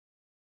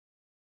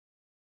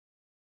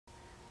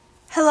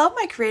Hello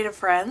my creative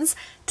friends.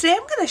 Today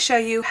I'm going to show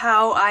you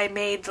how I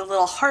made the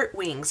little heart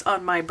wings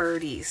on my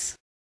birdies.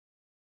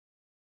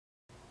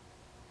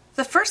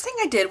 The first thing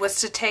I did was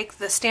to take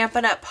the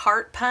Stampin' Up!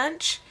 Heart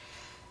punch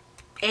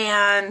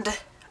and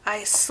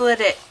I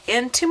slid it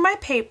into my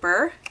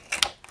paper,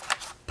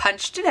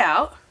 punched it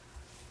out.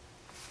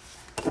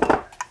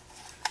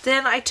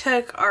 Then I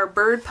took our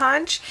bird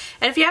punch,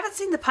 and if you haven't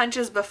seen the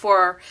punches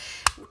before,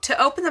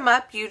 to open them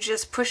up you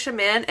just push them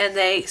in and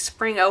they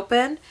spring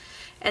open.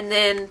 And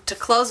then to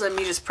close them,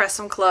 you just press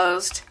them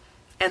closed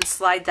and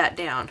slide that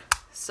down.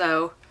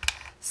 So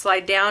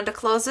slide down to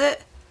close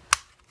it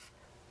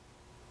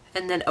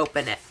and then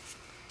open it.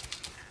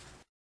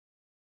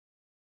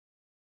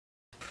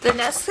 The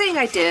next thing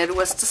I did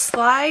was to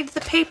slide the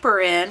paper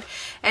in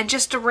and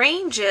just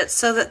arrange it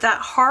so that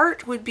that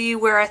heart would be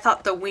where I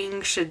thought the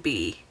wing should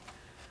be.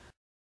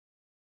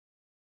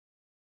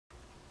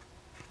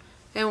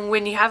 And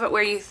when you have it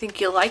where you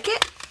think you like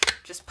it,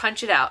 just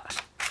punch it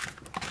out.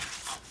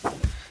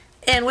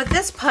 And with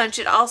this punch,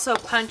 it also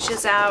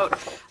punches out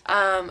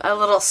a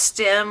little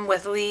stem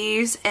with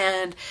leaves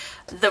and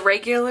the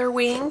regular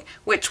wing,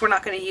 which we're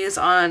not going to use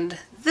on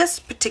this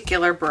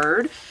particular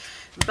bird,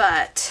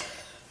 but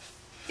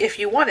if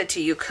you wanted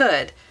to, you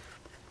could.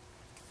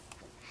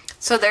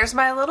 So there's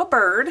my little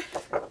bird.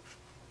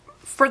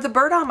 For the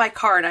bird on my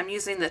card, I'm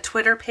using the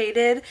Twitter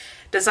Pated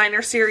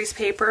Designer Series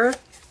paper.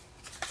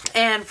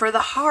 And for the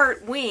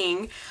heart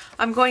wing,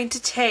 I'm going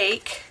to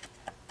take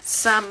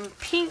some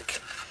pink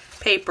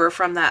paper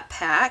from that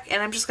pack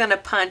and I'm just going to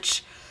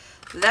punch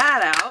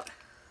that out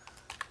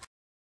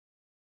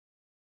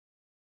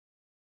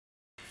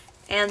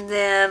and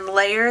then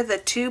layer the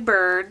two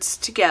birds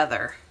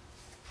together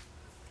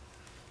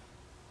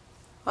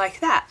like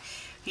that.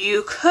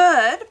 You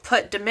could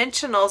put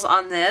dimensionals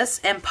on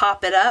this and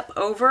pop it up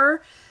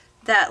over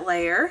that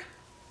layer.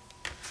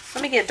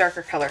 Let me get a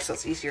darker color so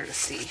it's easier to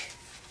see.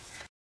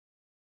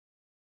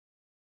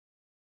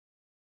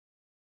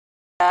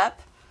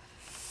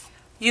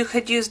 You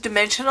could use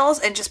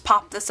dimensionals and just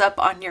pop this up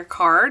on your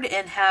card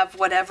and have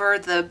whatever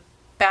the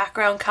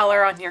background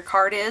color on your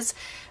card is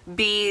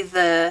be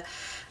the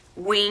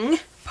wing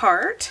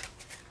part.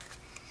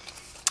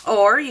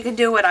 Or you can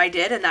do what I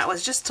did, and that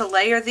was just to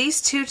layer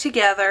these two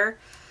together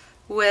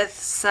with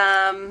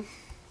some,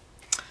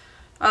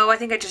 I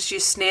think I just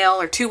used snail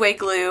or two-way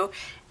glue,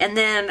 and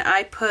then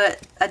I put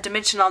a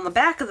dimension on the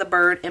back of the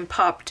bird and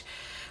popped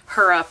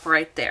her up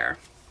right there.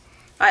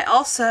 I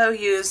also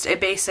used a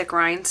basic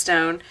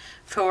rhinestone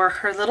for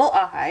her little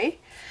eye.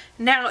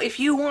 Now, if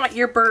you want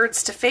your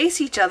birds to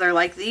face each other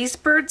like these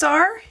birds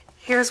are,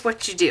 here's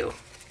what you do.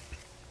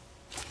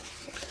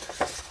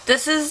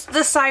 This is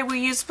the side we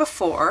used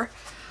before.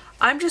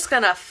 I'm just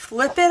going to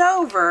flip it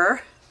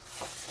over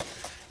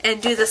and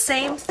do the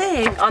same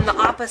thing on the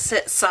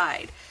opposite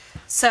side.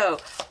 So,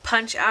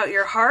 punch out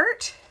your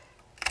heart.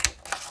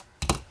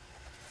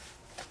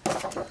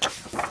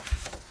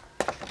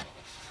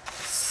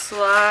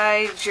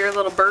 Slide your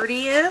little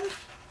birdie in.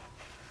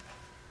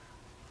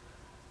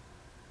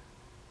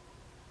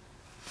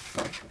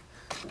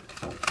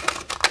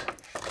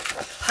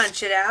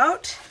 Punch it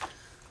out.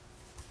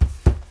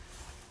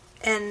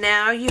 And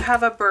now you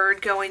have a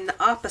bird going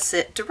the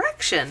opposite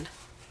direction.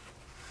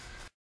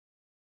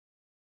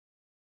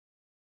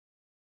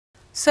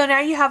 So now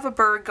you have a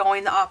bird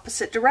going the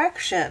opposite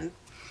direction.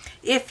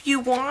 If you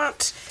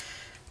want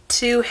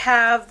to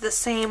have the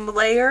same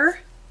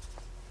layer,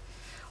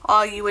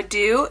 all you would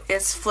do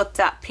is flip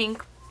that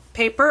pink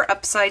paper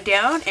upside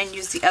down and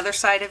use the other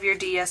side of your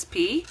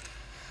DSP.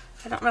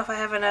 I don't know if I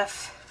have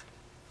enough.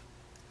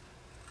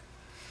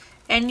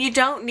 And you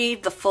don't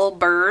need the full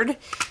bird.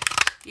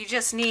 You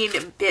just need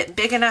it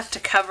big enough to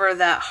cover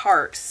that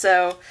heart.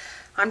 So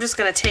I'm just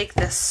going to take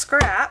this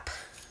scrap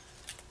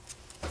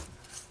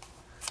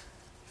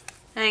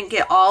and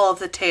get all of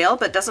the tail,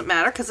 but it doesn't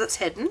matter because it's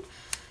hidden.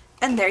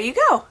 And there you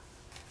go.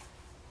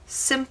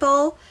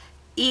 Simple,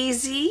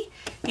 easy.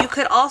 You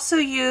could also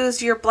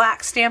use your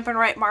black Stampin'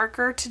 Right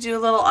marker to do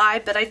a little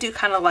eye, but I do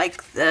kind of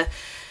like the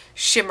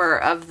shimmer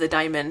of the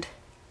diamond.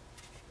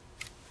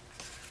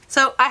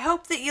 So I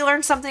hope that you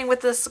learned something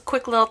with this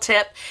quick little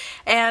tip,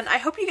 and I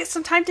hope you get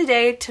some time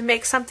today to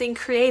make something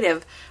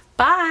creative.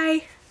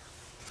 Bye!